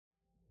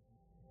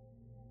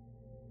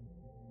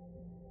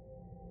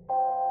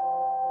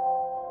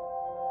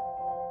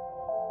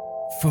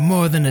For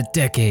more than a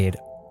decade,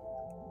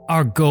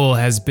 our goal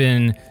has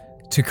been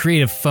to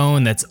create a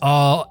phone that's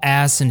all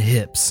ass and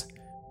hips.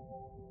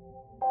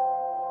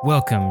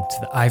 Welcome to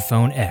the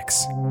iPhone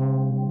X.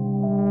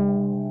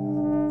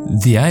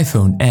 The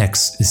iPhone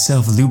X is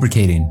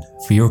self-lubricating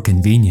for your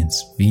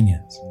convenience.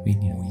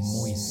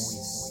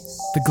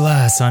 The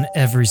glass on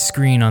every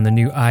screen on the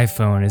new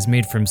iPhone is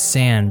made from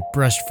sand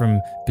brushed from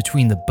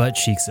between the butt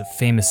cheeks of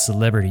famous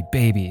celebrity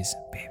babies.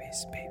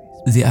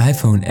 The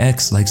iPhone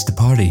X likes to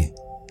party.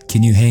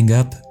 Can you hang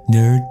up,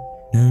 nerd?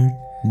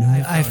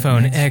 The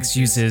iPhone X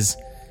uses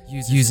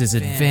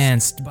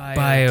advanced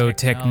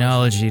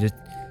biotechnology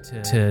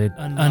to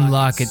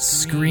unlock its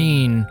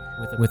screen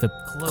with a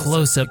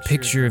close-up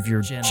picture of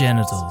your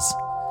genitals.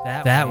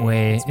 That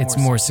way, it's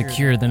more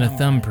secure than a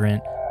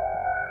thumbprint.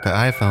 The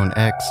iPhone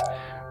X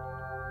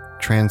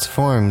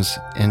transforms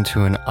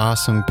into an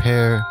awesome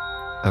pair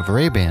of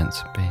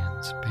Ray-Bans.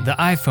 The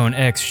iPhone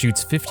X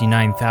shoots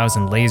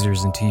 59,000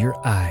 lasers into your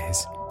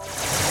eyes.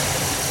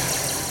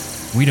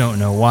 We don't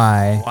know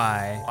why.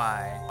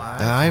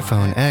 The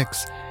iPhone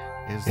X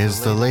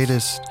is the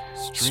latest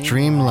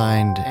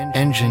streamlined,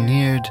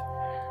 engineered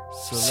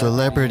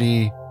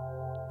celebrity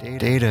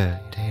data.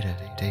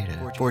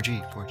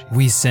 4G.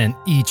 We sent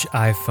each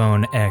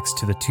iPhone X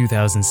to the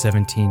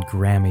 2017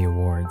 Grammy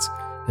Awards.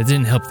 It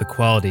didn't help the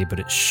quality, but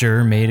it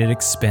sure made it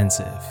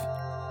expensive.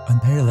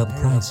 Unparalleled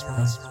price.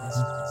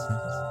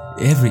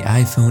 Every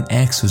iPhone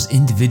X was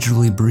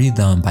individually breathed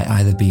on by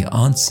either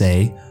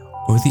Beyonce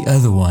or the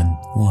other one.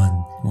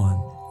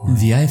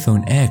 The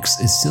iPhone X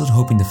is still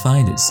hoping to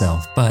find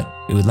itself, but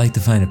it would like to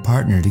find a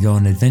partner to go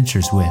on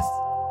adventures with.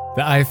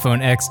 The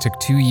iPhone X took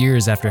 2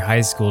 years after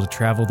high school to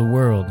travel the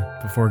world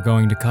before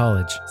going to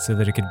college so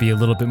that it could be a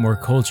little bit more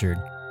cultured.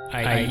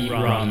 I eat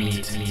raw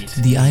meat.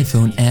 The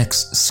iPhone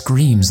X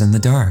screams in the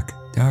dark.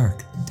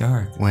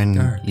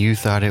 When you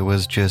thought it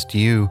was just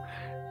you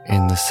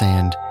in the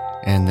sand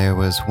and there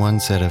was one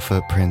set of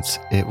footprints,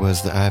 it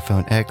was the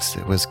iPhone X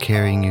that was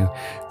carrying you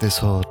this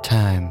whole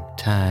time.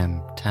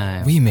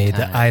 We made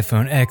the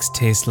iPhone X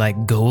taste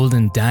like gold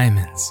and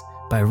diamonds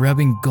by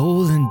rubbing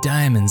gold and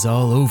diamonds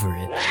all over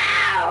it.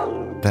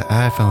 The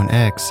iPhone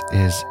X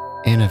is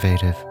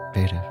innovative.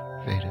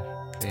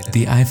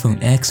 The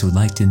iPhone X would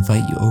like to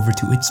invite you over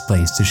to its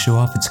place to show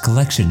off its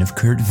collection of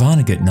Kurt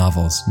Vonnegut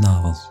novels,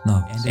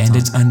 and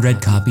its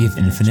unread copy of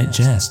Infinite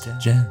Jest.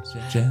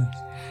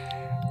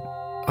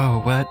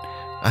 Oh, what?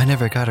 I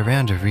never got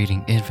around to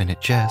reading Infinite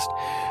Jest,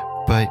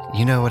 but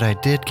you know what I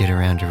did get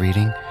around to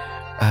reading?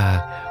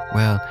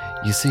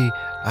 You see,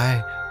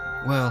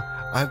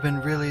 I've been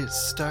really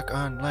stuck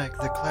on, like,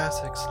 the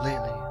classics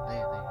lately.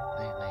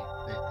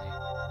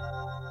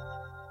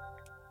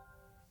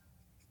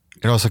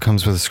 It also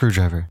comes with a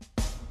screwdriver.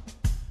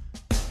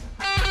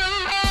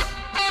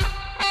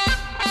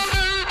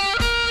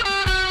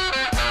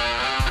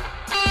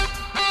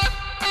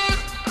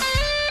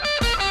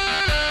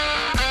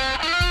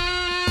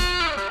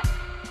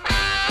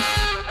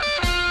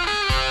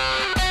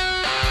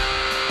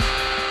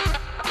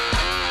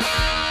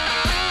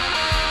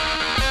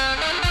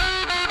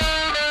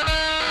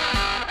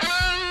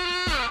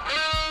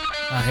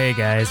 Hey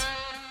guys.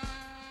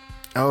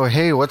 Oh,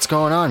 hey, what's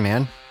going on,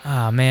 man?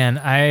 Oh man,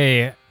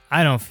 I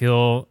don't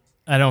feel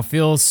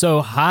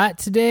so hot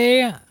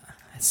today.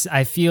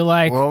 I feel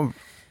like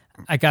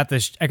I got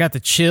the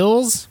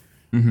chills.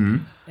 Mm-hmm.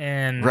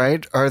 And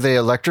right? Are they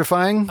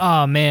electrifying?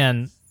 Oh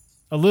man,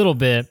 a little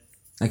bit.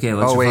 Okay,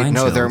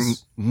 chills. They're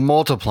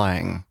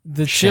multiplying.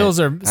 The chills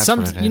are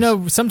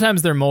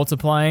sometimes they're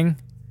multiplying.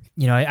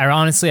 I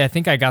honestly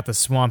think I got the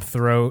swamp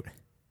throat.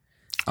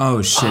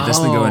 Oh shit, that's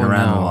been going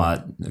around a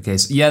lot. Okay,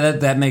 so yeah,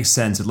 that makes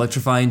sense.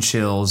 Electrifying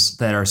chills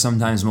that are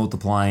sometimes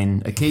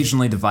multiplying,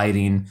 occasionally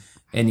dividing,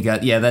 and you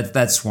got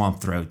that's swamp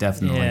throat,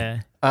 definitely.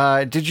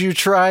 Yeah. Did you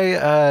try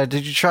a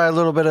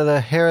little bit of the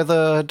hair of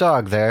the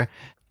dog there?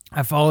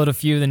 I followed a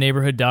few of the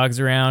neighborhood dogs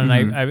around,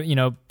 and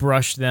I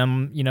brushed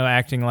them,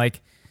 acting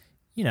like,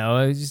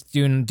 I was just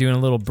doing a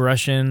little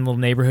brushing, little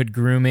neighborhood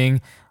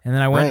grooming, and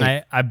then I went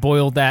and I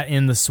boiled that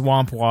in the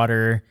swamp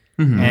water.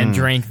 And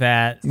drank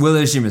that. Well,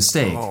 there's your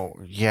mistake. Oh,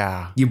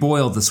 yeah. You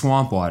boiled the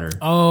swamp water.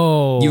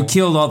 Oh. You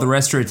killed all the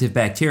restorative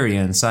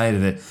bacteria inside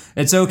of it.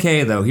 It's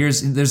okay, though.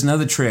 There's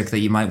another trick that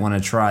you might want to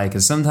try,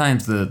 because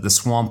sometimes the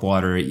swamp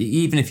water,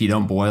 even if you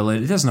don't boil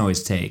it, it doesn't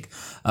always take.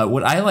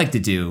 What I like to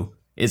do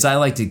is I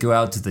like to go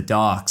out to the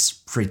docks,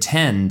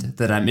 pretend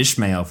that I'm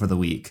Ishmael for the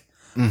week.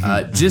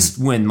 Just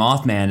when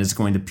Mothman is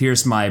going to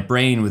pierce my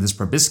brain with his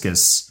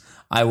proboscis,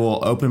 I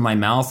will open my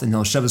mouth and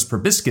he'll shove his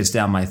proboscis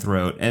down my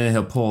throat, and then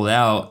he'll pull it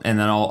out, and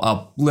then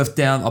I'll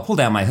pull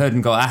down my hood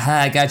and go,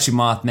 aha, I got you,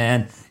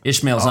 Mothman.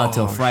 Ishmael's not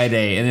till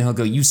Friday. And then he'll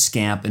go, you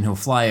scamp, and he'll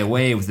fly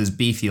away with his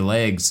beefy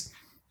legs.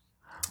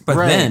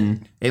 But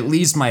then it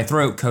leaves my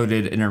throat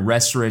coated in a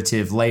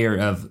restorative layer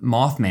of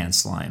Mothman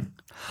slime.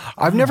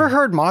 I've never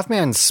heard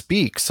Mothman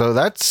speak, so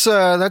that's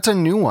a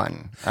new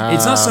one.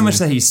 It's not so much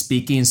that he's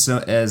speaking,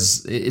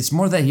 it's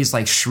more that he's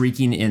like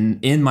shrieking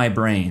in my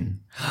brain.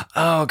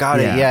 Oh, got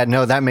it. Yeah,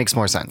 no, that makes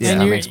more sense. Yeah.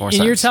 That makes more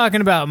sense. You're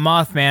talking about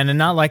Mothman, and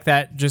not like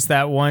that. Just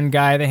that one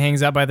guy that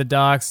hangs out by the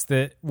docks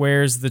that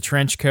wears the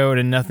trench coat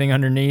and nothing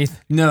underneath.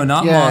 No,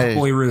 not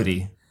Mothboy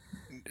Rudy.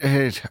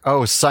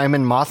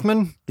 Simon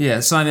Mothman?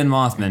 Yeah, Simon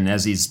Mothman,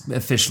 as he's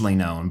officially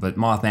known, but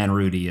Mothman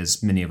Rudy,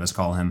 as many of us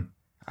call him.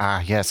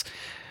 Ah, yes.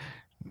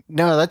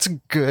 No, that's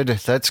good.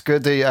 That's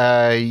good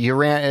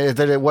that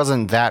that it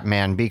wasn't that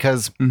man,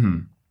 because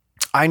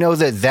I know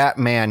that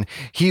man,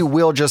 he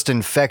will just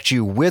infect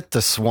you with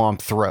the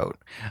swamp throat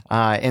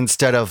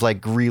instead of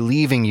like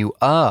relieving you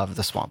of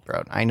the swamp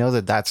throat. I know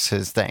that that's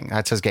his thing.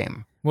 That's his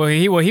game. Well,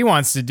 what he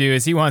wants to do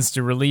is he wants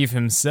to relieve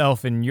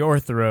himself in your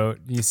throat.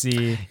 You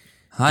see.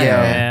 Hi.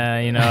 Yeah,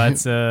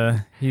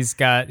 it's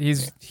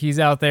he's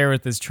out there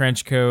with his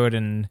trench coat,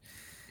 and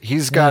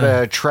he's got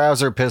a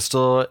trouser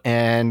pistol,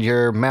 and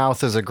your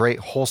mouth is a great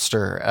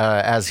holster,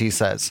 as he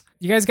says.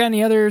 You guys got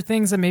any other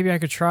things that maybe I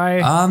could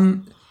try?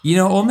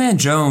 Old man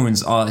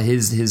Jones,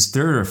 his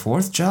third or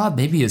fourth job,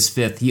 maybe his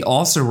fifth, he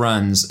also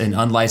runs an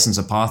unlicensed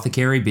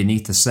apothecary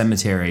beneath the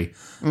cemetery.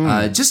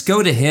 Just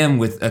go to him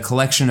with a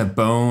collection of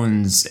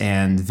bones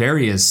and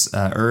various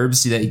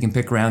herbs that you can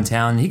pick around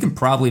town. He can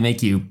probably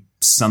make you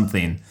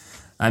something.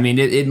 I mean,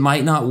 it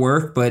might not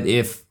work, but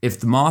if the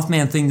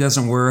Mothman thing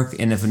doesn't work,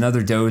 and if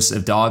another dose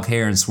of dog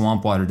hair and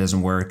swamp water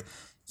doesn't work,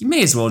 you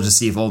may as well just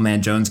see if Old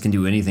Man Jones can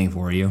do anything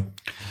for you.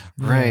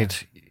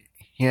 Right.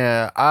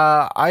 Yeah.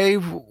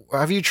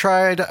 Have you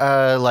tried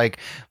like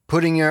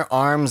putting your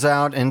arms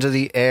out into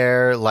the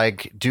air,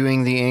 like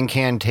doing the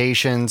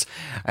incantations,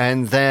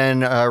 and then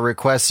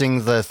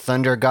requesting the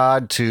thunder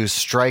god to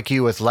strike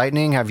you with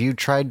lightning? Have you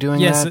tried doing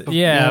that?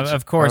 Yeah,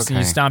 of course. Okay.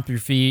 And you stomp your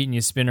feet and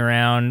you spin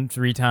around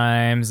 3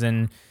 times,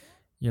 and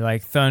you're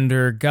like,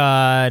 thunder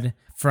god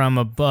from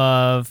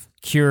above,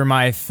 cure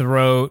my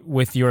throat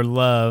with your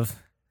love.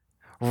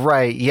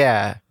 Right,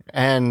 yeah.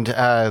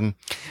 And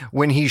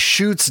when he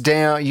shoots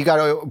down, you got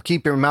to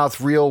keep your mouth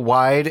real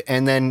wide,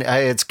 and then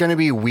it's going to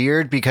be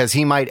weird because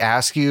he might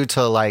ask you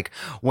to, like,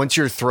 once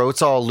your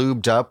throat's all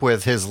lubed up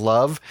with his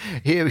love,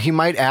 he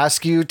might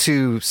ask you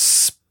to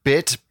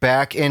spit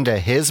back into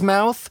his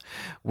mouth,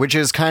 which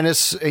is kind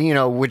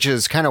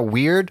of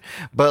weird,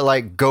 but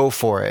like go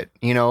for it,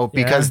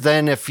 because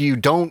then if you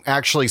don't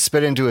actually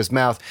spit into his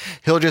mouth,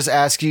 he'll just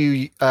ask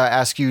you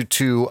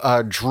to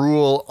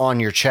drool on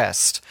your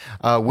chest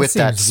with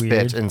that spit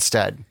weird.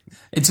 Instead.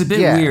 It's a bit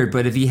weird,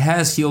 but if he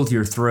has healed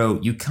your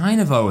throat, you kind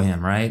of owe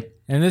him, right?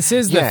 And this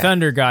is the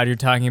thunder god you're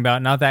talking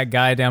about, not that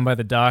guy down by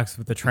the docks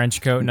with the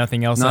trench coat,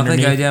 nothing else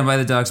underneath. Not the guy down by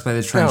the docks by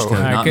the trench coat,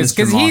 not Mr. Mothman.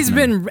 Because he's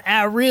been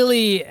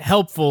really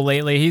helpful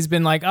lately. He's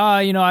been like,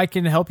 I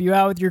can help you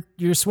out with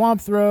your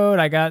swamp throat.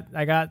 I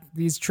got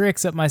these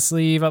tricks up my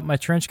sleeve, up my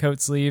trench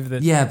coat sleeve.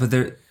 But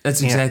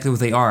that's exactly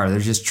what they are. They're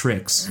just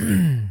tricks.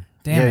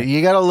 Damn it.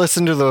 You got to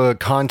listen to the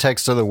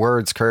context of the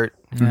words, Kurt.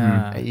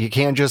 You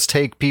can't just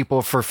take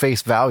people for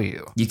face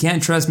value. You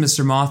can't trust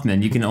Mr.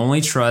 Mothman. You can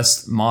only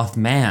trust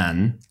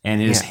Mothman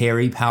and his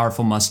hairy,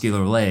 powerful,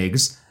 muscular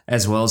legs,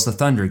 as well as the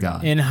Thunder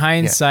God. In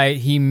hindsight,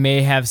 he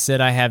may have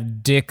said, I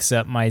have dicks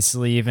up my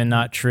sleeve and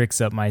not tricks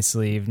up my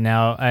sleeve.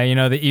 Now,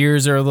 the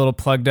ears are a little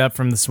plugged up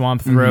from the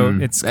swamp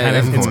throat. It's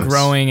it's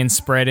growing and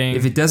spreading.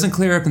 If it doesn't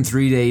clear up in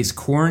 3 days,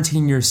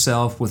 quarantine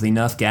yourself with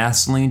enough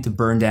gasoline to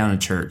burn down a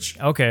church.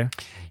 Okay.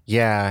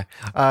 Yeah,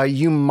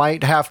 you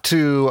might have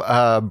to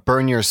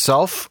burn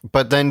yourself,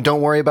 but then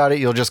don't worry about it.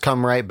 You'll just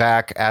come right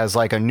back as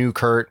like a new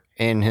Kurt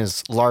in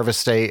his larva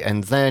state,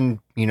 and then,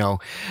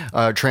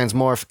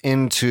 transmorph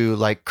into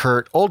like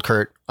old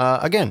Kurt,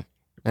 again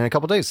in a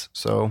couple days.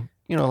 So,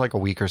 like a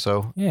week or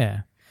so.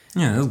 Yeah.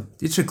 Yeah,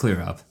 it should clear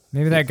up.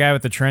 Maybe that guy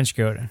with the trench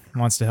coat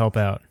wants to help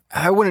out.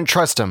 I wouldn't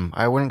trust him.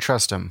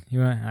 You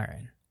want? All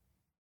right.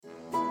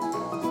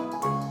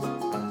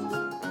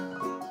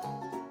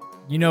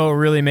 You know what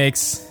really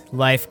makes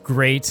life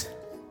great?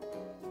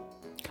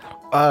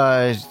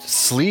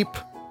 Sleep?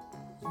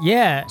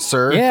 Yeah.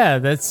 Sir?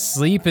 Yeah,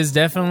 sleep is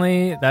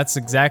that's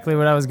exactly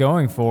what I was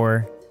going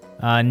for.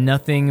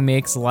 Nothing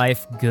makes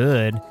life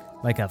good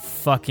like a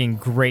fucking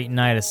great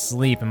night of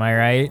sleep, am I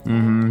right?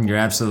 Mm-hmm, you're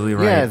absolutely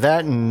right. Yeah,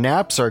 that and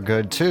naps are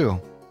good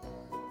too.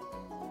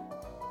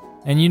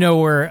 And you know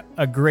where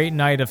a great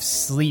night of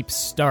sleep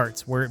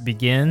starts, where it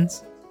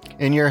begins?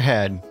 In your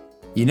head.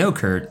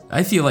 Kurt,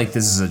 I feel like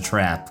this is a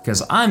trap,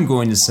 because I'm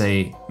going to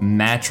say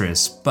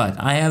mattress, but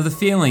I have the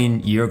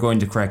feeling you're going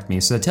to correct me.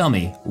 So tell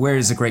me, where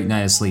does a great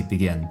night of sleep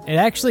begin? It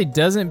actually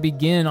doesn't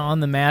begin on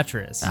the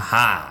mattress.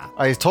 Aha!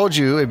 I told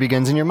you it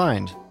begins in your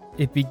mind.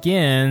 It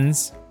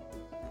begins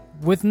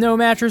with no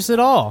mattress at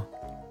all.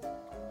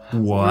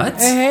 What?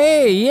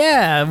 Hey,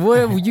 yeah.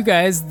 You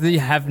guys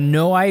have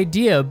no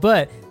idea,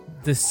 but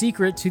the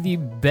secret to the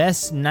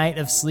best night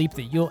of sleep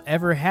that you'll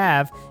ever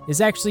have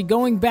is actually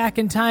going back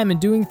in time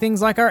and doing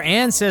things like our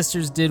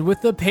ancestors did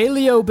with the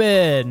Paleo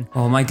Bed.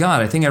 Oh my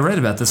god, I think I read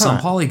about this on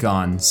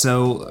Polygon.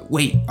 So,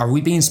 wait, are we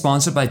being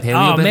sponsored by Paleo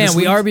Bed? Oh man, this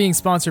week? We are being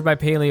sponsored by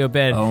Paleo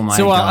Bed. Oh my god.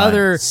 So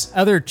while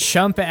other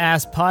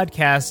chump-ass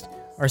podcasts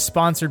are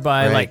sponsored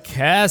by like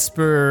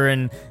Casper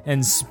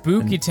and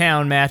Spooky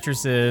Town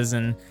mattresses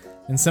and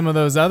and some of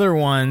those other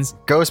ones.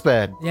 Ghost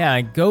Bed. Yeah,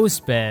 a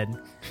Ghost Bed.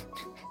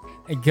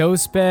 A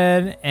Ghost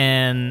Bed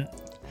and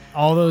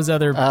all those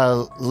other...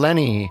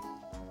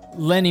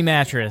 Lenny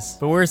mattress.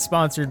 But we're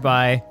sponsored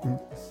by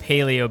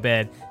Paleo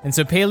Bed. And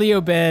so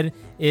Paleo Bed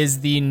is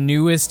the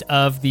newest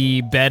of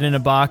the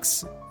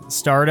bed-in-a-box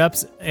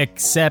startups,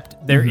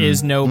 except there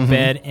is no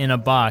bed in a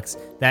box.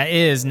 That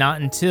is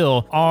not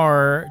until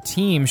our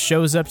team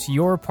shows up to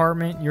your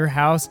apartment, your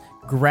house,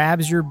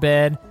 grabs your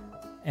bed,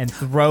 and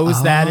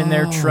throws that in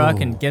their truck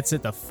and gets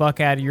it the fuck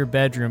out of your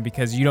bedroom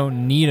because you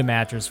don't need a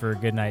mattress for a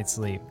good night's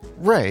sleep.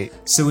 Right.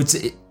 So it's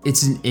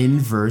an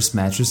inverse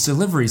mattress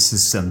delivery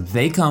system.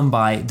 They come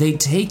by, they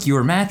take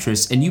your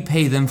mattress, and you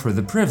pay them for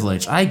the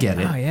privilege. I get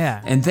it. Oh,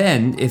 yeah. And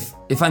then,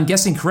 if I'm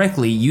guessing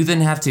correctly, you then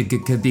have to,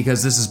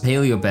 because this is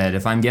Paleo Bed,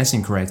 if I'm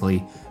guessing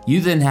correctly,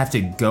 you then have to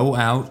go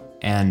out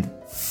and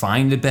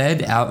find a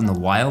bed out in the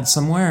wild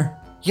somewhere.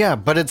 Yeah,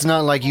 but it's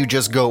not like you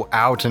just go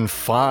out and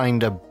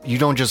you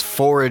don't just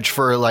forage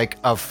for like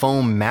a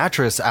foam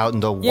mattress out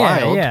in the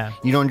wild. Yeah.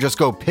 You don't just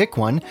go pick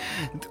one.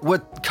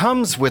 What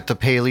comes with the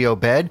Paleo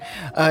Bed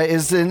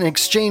is in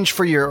exchange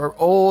for your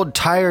old,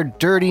 tired,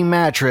 dirty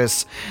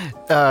mattress,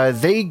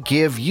 they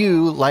give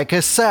you like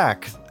a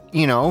sack.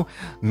 You know,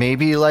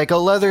 maybe like a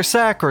leather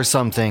sack or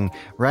something,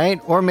 right?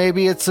 Or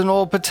maybe it's an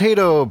old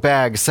potato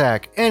bag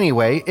sack.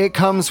 Anyway, it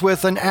comes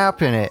with an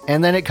app in it,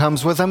 and then it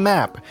comes with a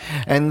map.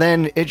 And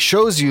then it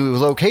shows you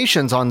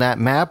locations on that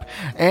map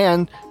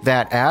and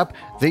that app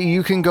that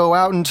you can go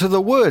out into the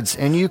woods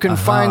and you can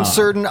find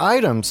certain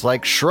items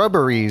like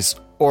shrubberies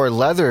or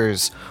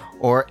leathers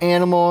or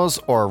animals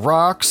or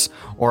rocks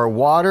or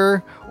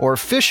water or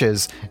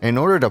fishes in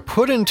order to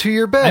put into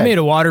your bed. I made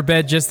a water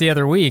bed just the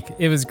other week.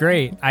 It was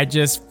great. I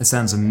just That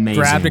sounds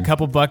amazing. grabbed a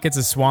couple buckets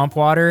of swamp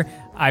water.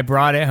 I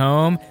brought it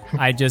home.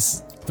 I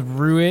just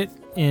threw it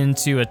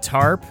into a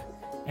tarp,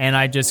 and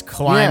I just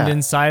climbed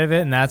inside of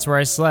it, and that's where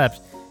I slept.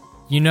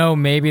 You know,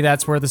 maybe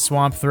that's where the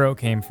swamp throat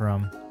came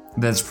from.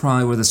 That's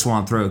probably where the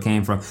swamp throat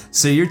came from.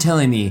 So you're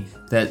telling me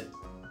that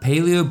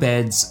Paleo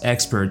Bed's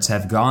experts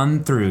have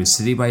gone through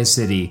city by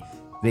city.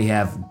 They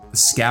have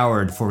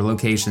scoured for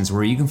locations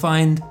where you can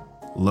find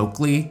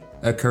locally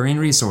occurring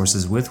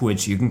resources with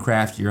which you can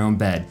craft your own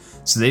bed.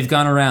 So they've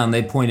gone around,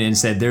 they pointed and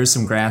said, there's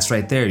some grass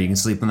right there. You can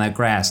sleep on that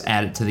grass,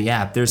 add it to the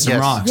app. There's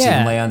some rocks, you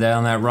can lay on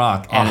down that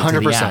rock, add it to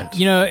the app.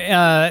 You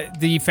know,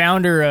 the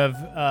founder of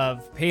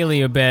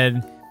Paleo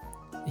Bed,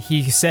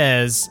 he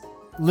says,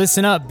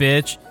 listen up,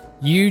 bitch.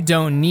 You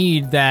don't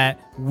need that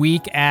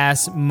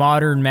weak-ass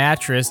modern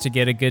mattress to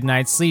get a good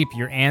night's sleep.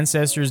 Your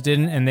ancestors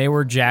didn't, and they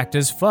were jacked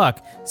as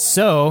fuck.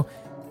 So,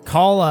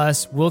 call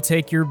us. We'll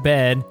take your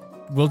bed.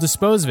 We'll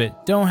dispose of it.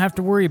 Don't have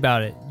to worry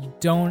about it.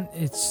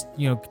 It's,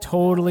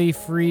 totally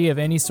free of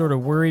any sort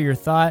of worry or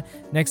thought.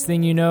 Next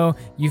thing you know,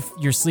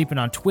 you're sleeping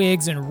on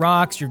twigs and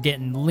rocks. You're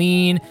getting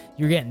lean.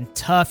 You're getting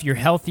tough. You're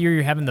healthier.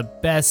 You're having the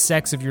best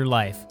sex of your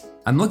life.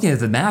 I'm looking at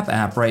the map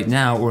app right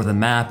now, or the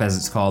map as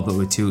it's called, but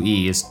with 2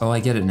 E's. Oh, I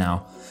get it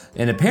now.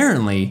 And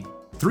apparently,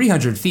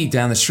 300 feet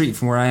down the street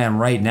from where I am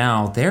right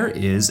now, there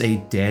is a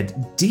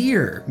dead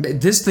deer.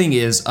 This thing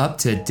is up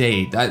to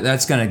date.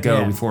 That's gonna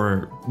go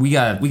before we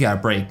got a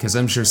break, because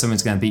I'm sure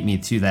someone's gonna beat me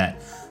to that.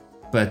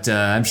 But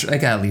I'm sure I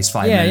got at least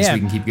 5 minutes. We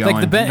can keep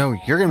going. No,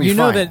 you're gonna be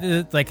fine. You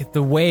know that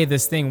the way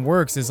this thing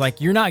works is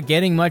like you're not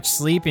getting much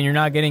sleep and you're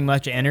not getting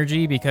much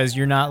energy because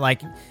you're not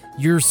like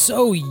you're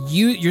so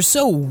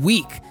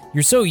weak.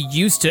 You're so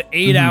used to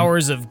 8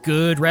 hours of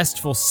good,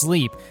 restful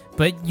sleep.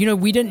 But,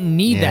 we didn't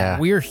need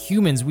that. We are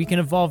humans. We can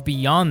evolve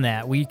beyond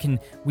that. We can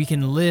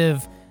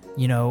live,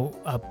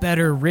 a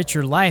better,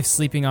 richer life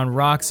sleeping on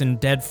rocks and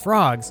dead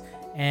frogs.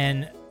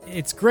 And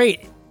it's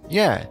great.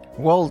 Yeah,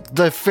 well,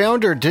 the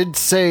founder did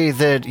say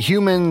that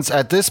humans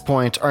at this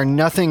point are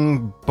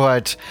nothing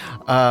but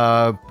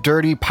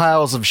dirty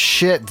piles of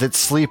shit that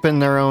sleep in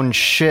their own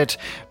shit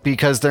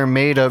because they're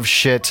made of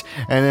shit,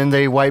 and then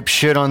they wipe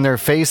shit on their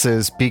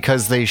faces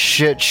because they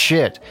shit.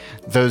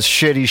 Those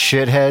shitty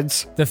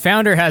shitheads. The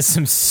founder has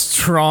some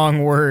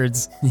strong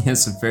words. He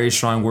has some very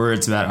strong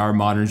words about our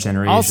modern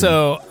generation.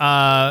 Also,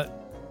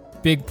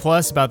 big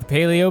plus about the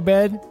Paleo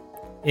Bed.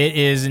 It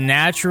is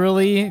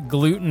naturally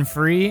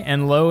gluten-free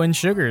and low in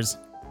sugars.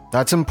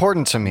 That's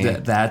important to me.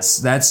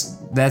 That's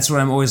what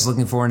I'm always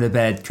looking for in a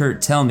bed.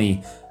 Kurt, tell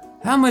me,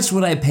 how much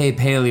would I pay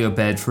Paleo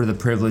Bed for the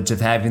privilege of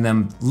having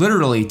them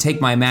literally take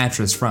my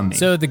mattress from me?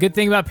 So the good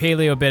thing about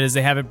Paleo Bed is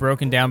they have it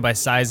broken down by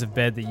size of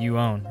bed that you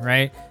own,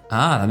 right?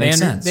 That makes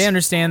sense. They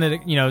understand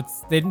that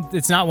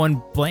it's not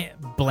one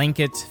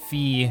blanket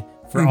fee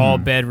for all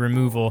bed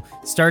removal.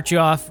 Start you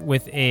off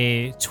with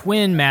a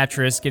twin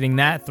mattress, getting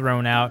that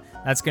thrown out.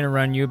 That's going to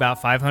run you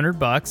about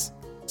 $500.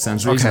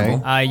 Sounds reasonable.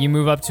 Okay. You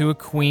move up to a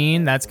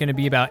queen. That's going to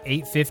be about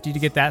 $850 to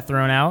get that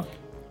thrown out.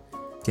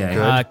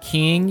 Okay.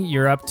 King,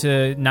 you're up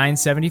to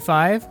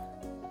 $975.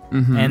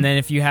 And then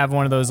if you have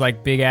one of those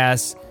like big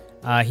ass,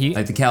 like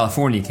the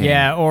California king.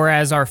 Yeah, or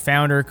as our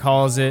founder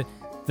calls it,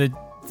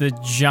 the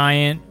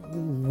giant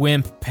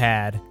wimp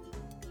pad.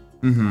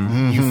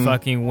 You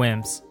fucking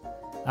wimps.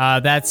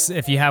 That's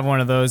if you have one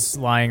of those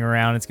lying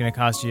around, it's going to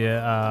cost you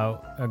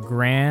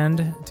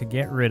 $1,000 to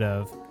get rid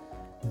of.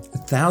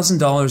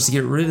 $1,000 to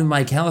get rid of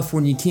my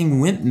California King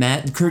Wimp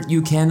mat. Kurt,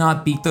 you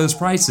cannot beat those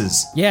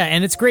prices. Yeah,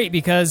 and it's great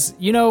because,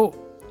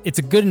 it's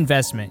a good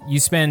investment. You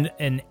spend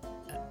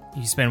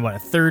what, a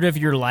third of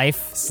your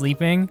life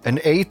sleeping? An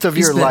eighth of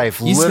your life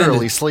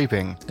literally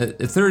sleeping.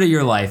 A third of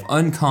your life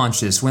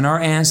unconscious when our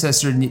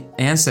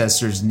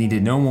ancestors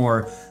needed no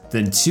more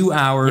than 2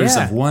 hours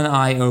of one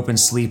eye open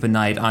sleep a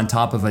night on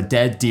top of a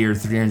dead deer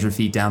 300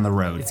 feet down the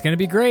road. It's going to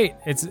be great.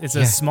 It's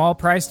a small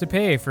price to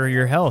pay for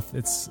your health.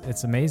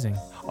 It's amazing.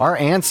 Our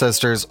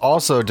ancestors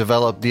also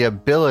developed the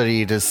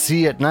ability to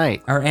see at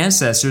night. Our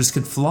ancestors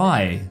could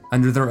fly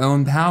under their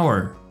own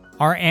power.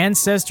 Our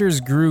ancestors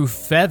grew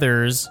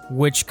feathers,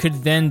 which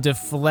could then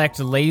deflect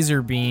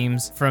laser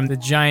beams from the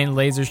giant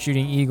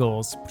laser-shooting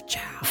eagles.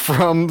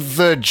 From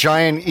the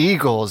giant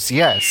eagles,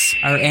 yes.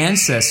 Our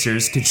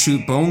ancestors could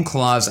shoot bone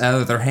claws out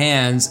of their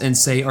hands and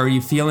say, "Are you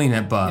feeling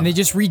it, bub?" And they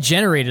just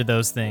regenerated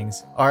those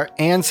things. Our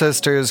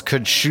ancestors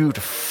could shoot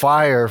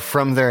fire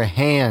from their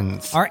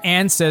hands. Our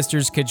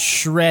ancestors could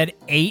shred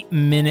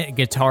 8-minute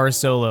guitar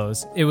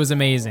solos. It was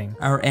amazing.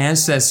 Our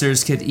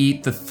ancestors could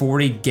eat the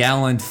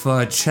 40-gallon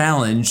pho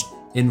challenge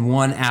in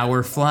 1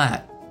 hour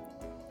flat.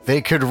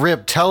 They could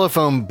rip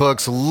telephone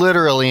books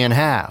literally in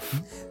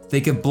half.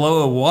 They could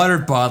blow a water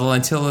bottle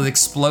until it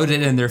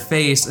exploded in their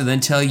face and then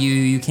tell you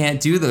you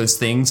can't do those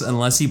things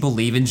unless you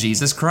believe in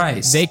Jesus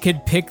Christ. They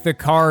could pick the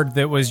card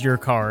that was your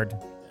card.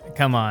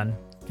 Come on.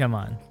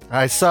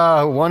 I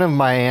saw one of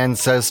my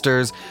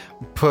ancestors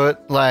put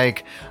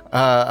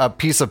a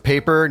piece of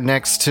paper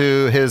next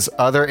to his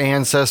other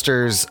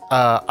ancestor's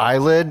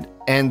eyelid,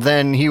 and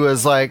then he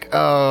was like,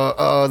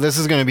 oh, this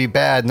is going to be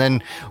bad. And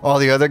then all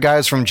the other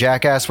guys from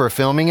Jackass were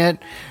filming it,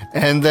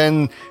 and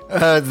then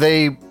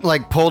they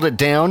pulled it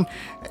down,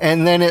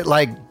 and then it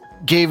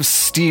gave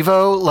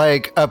Steve-O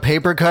a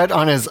paper cut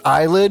on his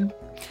eyelid,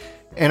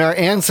 and our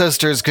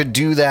ancestors could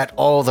do that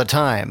all the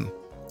time.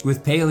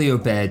 With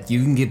Paleo Bed,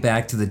 you can get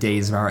back to the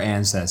days of our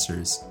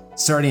ancestors,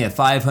 starting at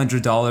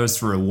 $500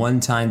 for a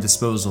one-time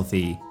disposal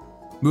fee,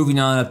 moving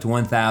on up to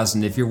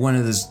 $1,000 if you're one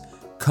of those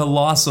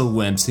colossal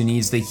wimps who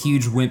needs the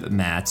huge wimp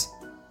mat.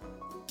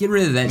 Get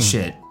rid of that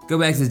shit. Go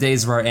back to the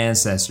days of our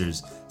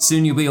ancestors.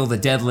 Soon you'll be able to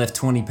deadlift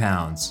 20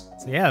 pounds.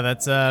 So yeah,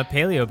 that's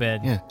Paleo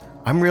Bed. Yeah,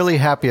 I'm really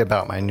happy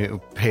about my new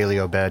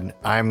Paleo Bed.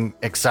 I'm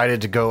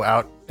excited to go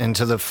out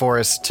into the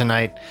forest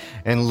tonight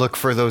and look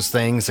for those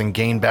things and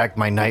gain back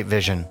my night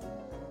vision.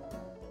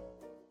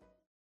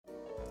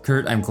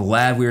 Kurt, I'm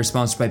glad we were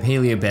sponsored by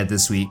Paleo Bed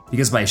this week,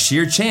 because by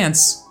sheer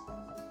chance,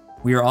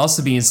 we are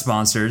also being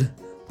sponsored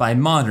by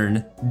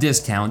Modern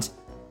Discount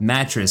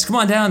Mattress. Come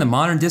on down to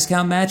Modern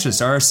Discount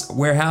Mattress. Our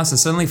warehouse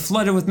is suddenly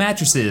flooded with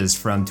mattresses,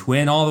 from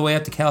twin all the way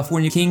up to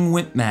California King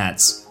Wimp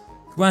mats.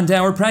 Come on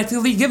down, we're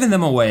practically giving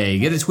them away.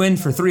 Get a twin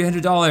for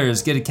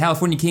 $300, get a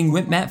California King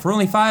Wimp mat for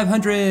only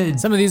 $500.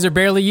 Some of these are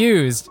barely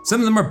used. Some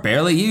of them are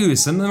barely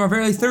used, some of them are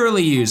very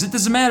thoroughly used. It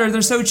doesn't matter,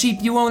 they're so cheap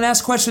you won't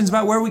ask questions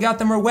about where we got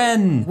them or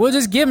when. We'll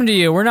just give them to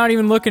you. We're not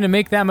even looking to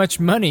make that much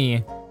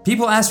money.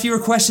 People ask fewer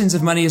questions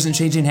if money isn't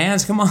changing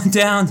hands. Come on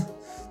down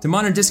to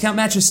Modern Discount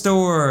Mattress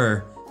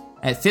Store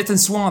at 5th and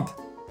Swamp.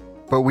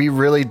 But we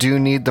really do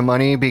need the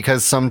money,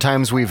 because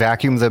sometimes we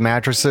vacuum the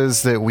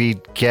mattresses that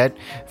we get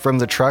from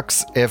the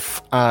trucks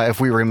if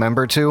we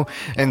remember to.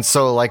 And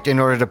so in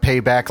order to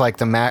pay back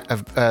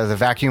the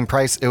vacuum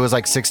price, it was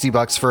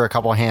 $60 for a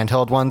couple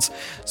handheld ones.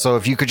 So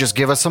if you could just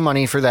give us some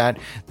money for that,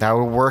 that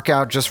would work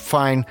out just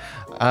fine.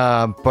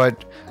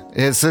 But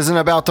this isn't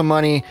about the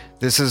money.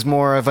 This is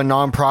more of a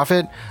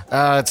non-profit.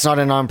 It's not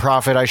a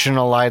non-profit. I shouldn't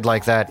have lied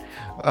like that.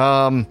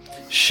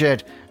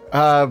 Shit.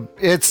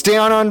 It's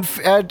down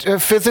at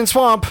 5th and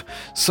Swamp,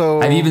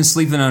 so... I've even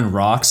sleeping on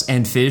rocks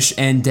and fish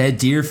and dead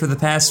deer for the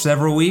past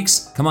several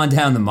weeks. Come on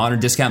down to Modern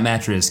Discount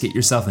Mattress. Get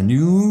yourself a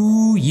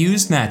new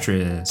used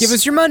mattress. Give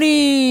us your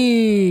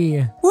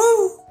money!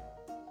 Woo!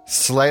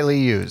 Slightly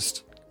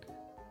used.